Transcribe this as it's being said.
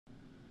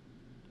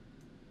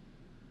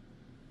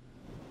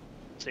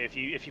So if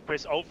you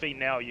press Alt V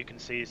now, you can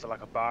see it's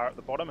like a bar at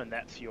the bottom, and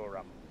that's your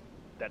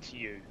that's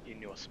you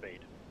in your speed.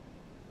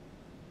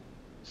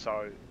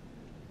 So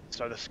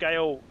the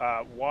scale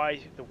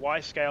the Y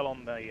scale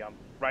on the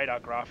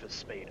radar graph is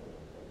speed.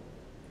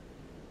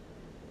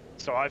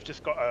 So I've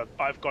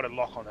got a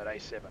lock on that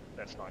A7.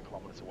 That's 9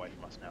 kilometers away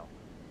from us now.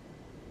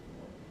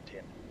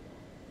 10.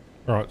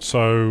 Alright,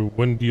 so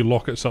when do you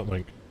lock at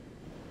something?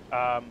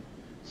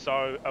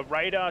 So a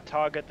radar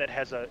target that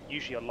has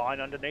usually a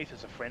line underneath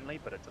is a friendly,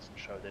 but it doesn't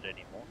show that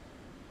anymore.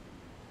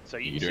 So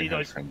you see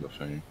those friend or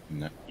foe in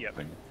that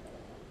thing.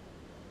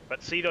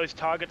 But see those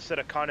targets that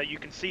are kind of, you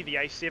can see the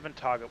A7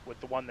 target with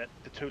the one that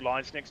the 2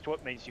 lines next to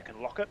it means you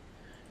can lock it.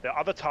 The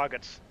other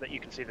targets that you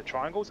can see the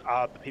triangles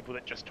are the people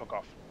that just took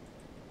off.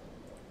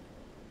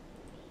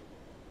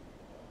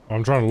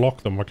 I'm trying to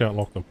lock them, I can't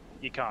lock them.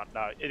 You can't,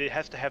 no. It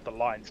has to have the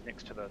lines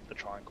next to the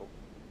triangle.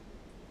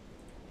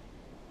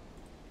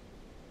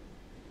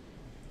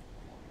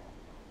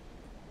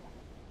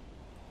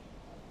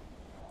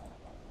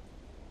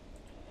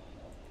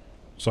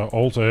 So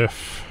Alt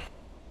F.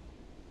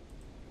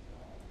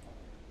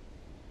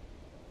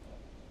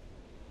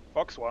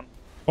 Fox 1.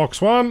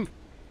 Fox 1!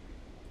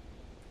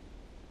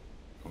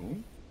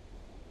 Ooh.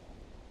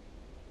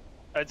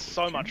 It's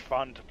so much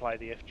fun to play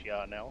the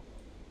FGR now.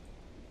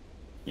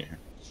 Yeah.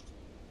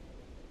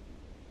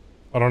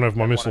 I don't know if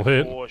my missile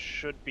hit. F-4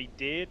 should be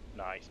dead.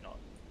 No, he's not.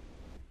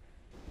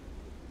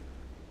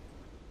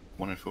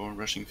 104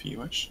 rushing for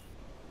US.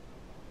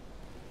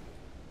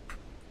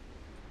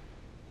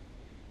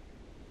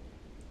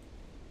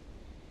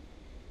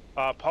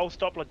 Pulse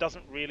Doppler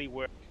doesn't really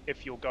work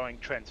if you're going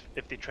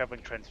if they're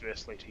traveling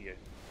transversely to you.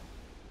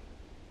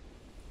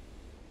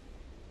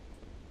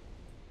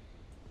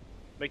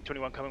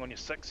 MiG-21 coming on your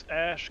 6.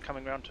 Ash,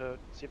 coming around to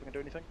see if I can do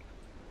anything.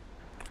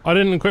 I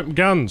didn't equip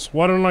guns.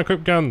 Why didn't I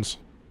equip guns?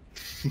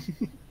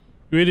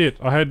 You idiot.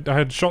 I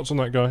had shots on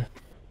that guy.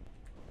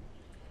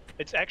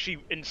 It's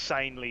actually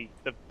insanely,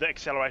 the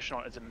acceleration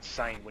on it is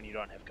insane when you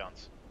don't have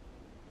guns.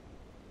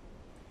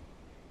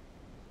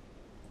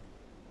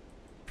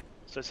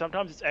 So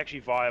sometimes it's actually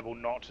viable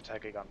not to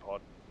take a gun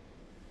pod.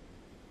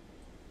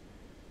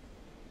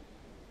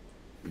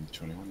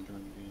 MiG-21 going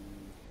in.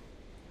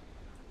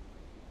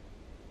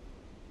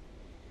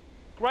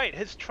 Great,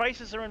 his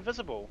traces are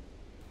invisible.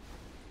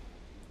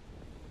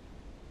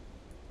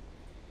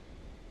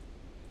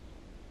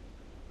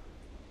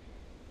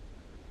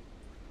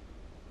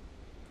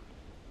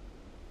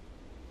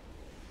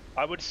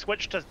 I would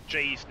switch to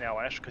G's now,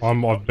 Ash.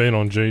 I've been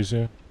on G's,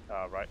 yeah.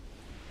 Oh, right.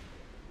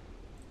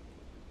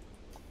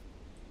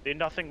 They're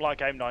nothing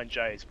like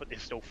AIM-9Js, but they're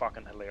still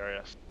fucking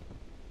hilarious.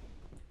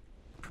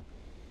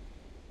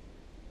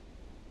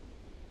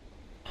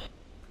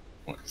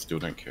 What, still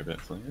don't care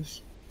about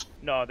flares?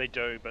 No, they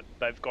do, but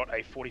they've got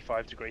a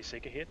 45-degree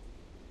seeker head.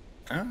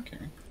 Oh, okay.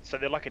 So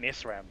they're like an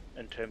SRAM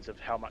in terms of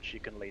how much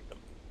you can lead them.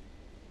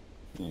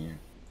 Yeah.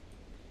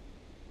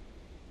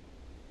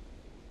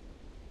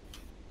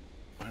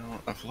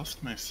 Well, I've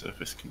lost my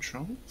surface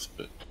controls,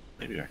 but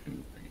maybe I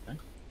can bring it back.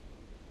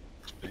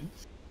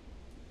 Please.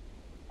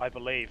 I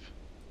believe,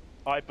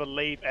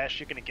 Ash,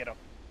 you're gonna get him.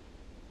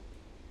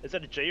 Is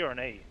that a G or an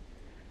E?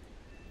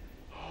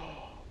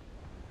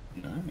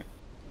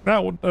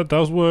 No. That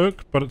does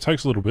work, but it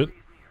takes a little bit.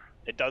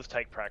 It does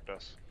take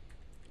practice.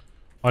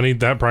 I need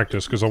that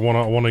practice because I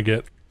wanna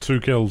get 2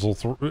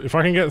 kills or if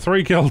I can get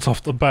 3 kills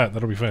off the bat,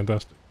 that'll be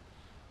fantastic.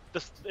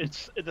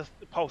 The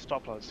Pulse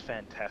Doppler is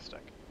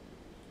fantastic.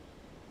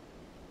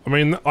 I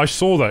mean, I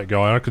saw that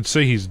guy and I could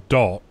see his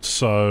dot,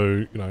 so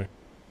you know.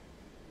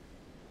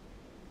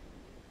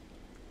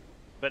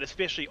 But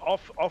especially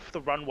off the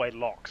runway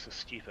locks are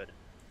stupid.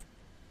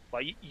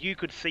 Like you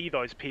could see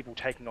those people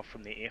taking off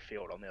from the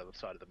airfield on the other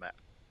side of the map.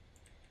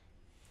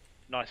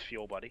 Nice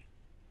fuel, buddy.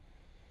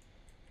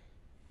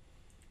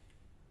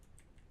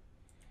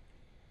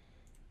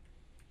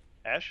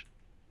 Ash?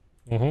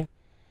 Mm-hmm.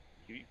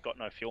 You've got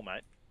no fuel,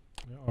 mate.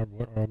 Yeah,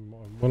 I'm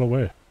well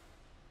aware.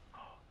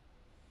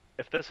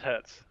 If this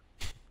hits...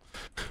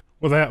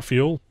 Without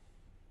fuel?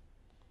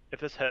 If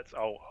this hits,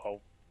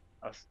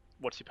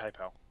 what's your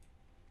PayPal?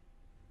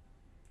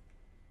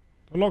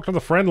 Don't lock to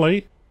the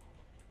friendly.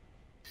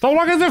 Don't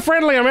lock to the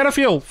friendly, I'm out of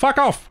fuel! Fuck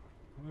off!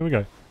 There we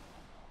go.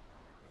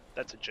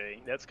 That's a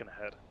G. That's gonna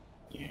hit.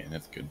 Yeah,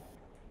 that's good.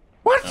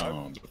 What?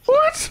 Oh,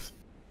 what?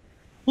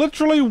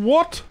 Literally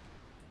what?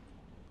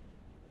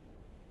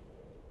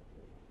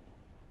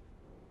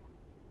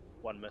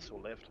 1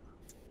 missile left.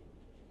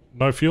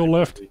 No fuel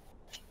left?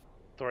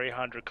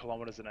 300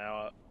 kilometers an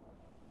hour.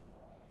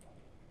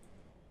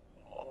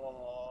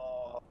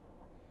 Oh,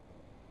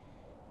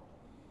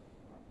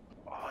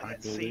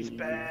 that C's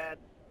bad.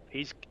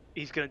 He's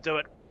gonna do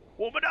it.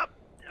 Warm it up.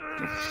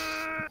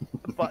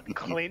 Butt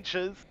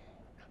clenches.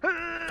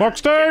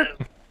 Fox 2!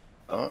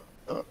 Oh.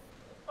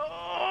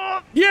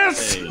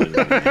 Yes!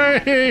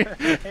 Hey.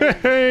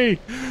 Hey!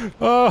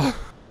 Oh!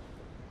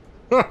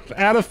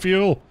 Out of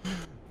fuel.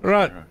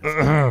 Right.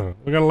 We're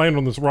gonna land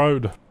on this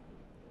road.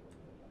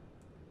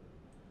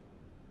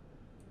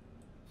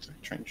 It's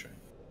like train.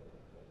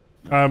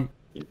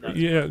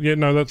 Yeah,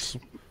 no, that's...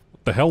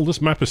 What the hell?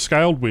 This map is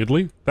scaled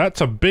weirdly.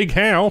 That's a big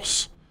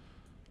house!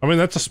 I mean,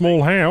 that's a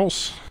small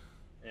house.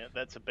 Yeah,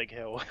 that's a big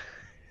hill.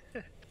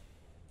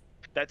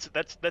 that's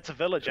a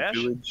village, Ash.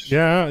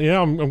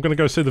 Yeah, I'm gonna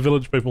go see the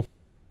village people.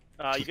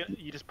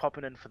 You just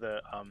popping in for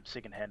the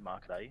second-hand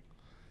market, are you?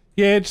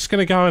 Yeah, just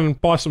gonna go and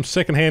buy some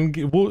second-hand,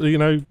 you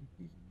know,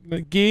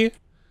 gear.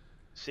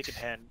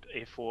 Second-hand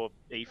F-4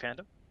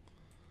 E-Phantom.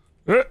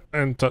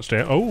 And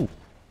touchdown. Oh!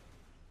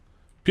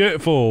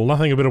 Beautiful.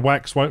 Nothing a bit of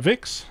wax won't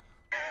fix.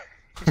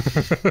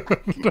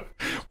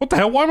 What the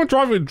hell? Why am I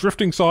driving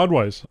drifting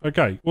sideways?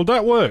 Okay, well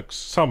that works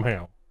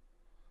somehow.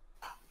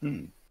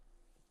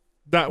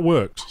 That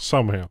works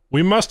somehow.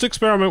 We must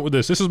experiment with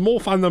this. This is more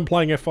fun than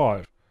playing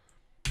F5.